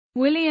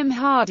William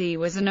Hardy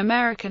was an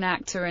American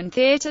actor and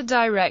theater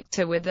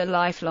director with a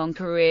lifelong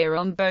career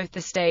on both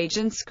the stage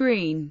and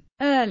screen.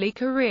 Early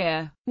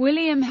career.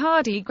 William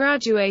Hardy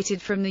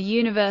graduated from the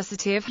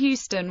University of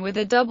Houston with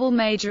a double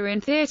major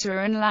in theater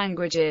and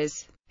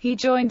languages. He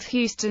joined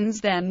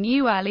Houston's then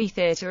New Alley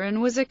Theater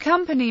and was a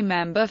company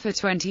member for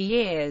 20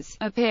 years,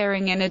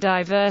 appearing in a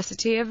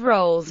diversity of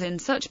roles in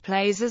such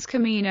plays as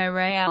Camino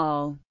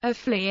Real, A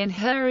Flea in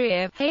Her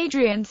Ear,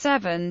 Hadrian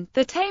 7,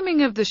 The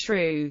Taming of the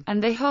Shrew,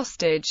 and The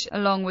Hostage,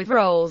 along with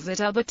roles at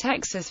other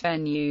Texas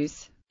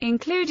venues,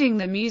 including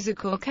the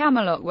musical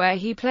Camelot where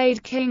he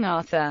played King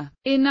Arthur.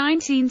 In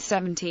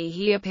 1970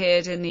 he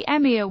appeared in the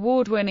Emmy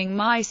Award-winning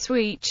My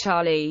Sweet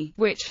Charlie,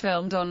 which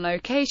filmed on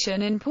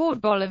location in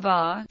Port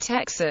Bolivar,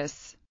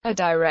 Texas. A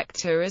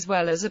director as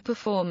well as a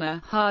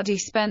performer, Hardy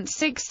spent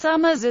 6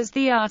 summers as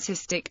the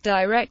artistic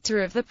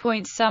director of the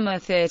Point Summer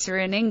Theater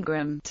in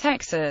Ingram,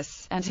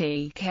 Texas, and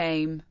he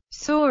came,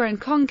 saw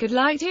and conquered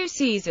like two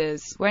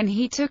Caesars when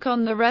he took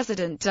on the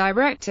resident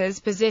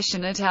director's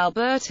position at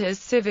Alberta's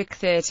Civic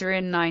Theatre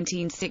in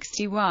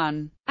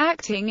 1961,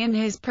 acting in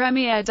his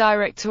premiere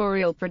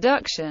directorial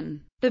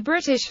production, the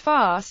British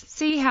farce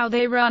See How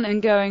They Run,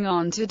 and going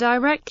on to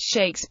direct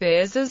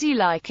Shakespeare's As You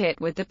Like It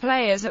with the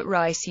players at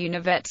Rice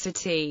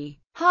University.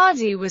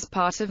 Hardy was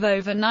part of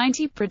over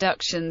 90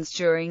 productions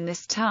during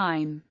this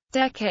time.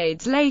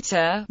 Decades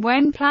later,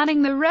 when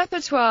planning the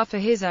repertoire for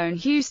his own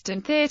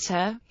Houston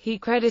theater, he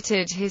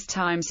credited his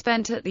time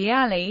spent at the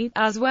Alley,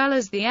 as well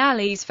as the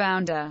Alley's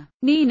founder,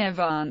 Nina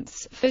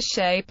Vance, for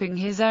shaping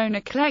his own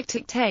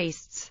eclectic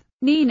tastes.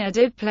 Nina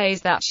did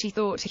plays that she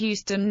thought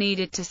Houston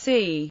needed to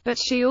see, but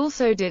she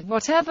also did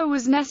whatever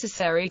was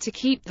necessary to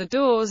keep the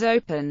doors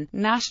open.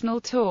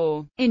 National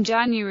tour. In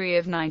January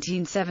of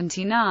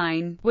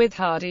 1979, with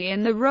Hardy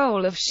in the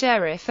role of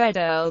Sheriff Ed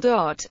Earl.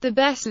 The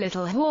Best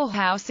Little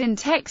Whorehouse in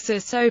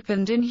Texas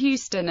opened in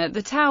Houston at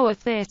the Tower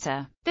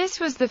Theater.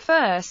 This was the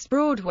first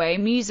Broadway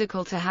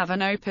musical to have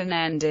an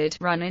open-ended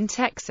run in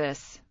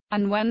Texas.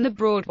 And when the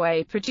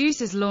Broadway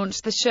producers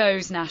launched the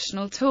show's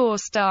national tour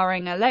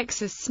starring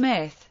Alexis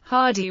Smith,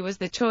 Hardy was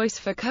the choice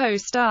for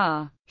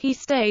co-star. He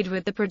stayed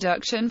with the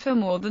production for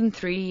more than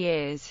 3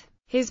 years.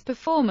 His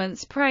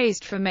performance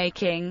praised for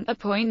making a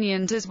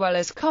poignant as well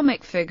as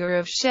comic figure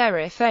of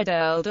Sheriff Ed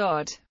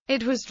Earl.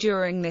 It was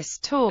during this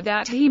tour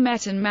that he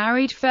met and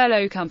married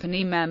fellow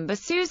company member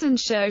Susan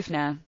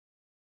Schofner.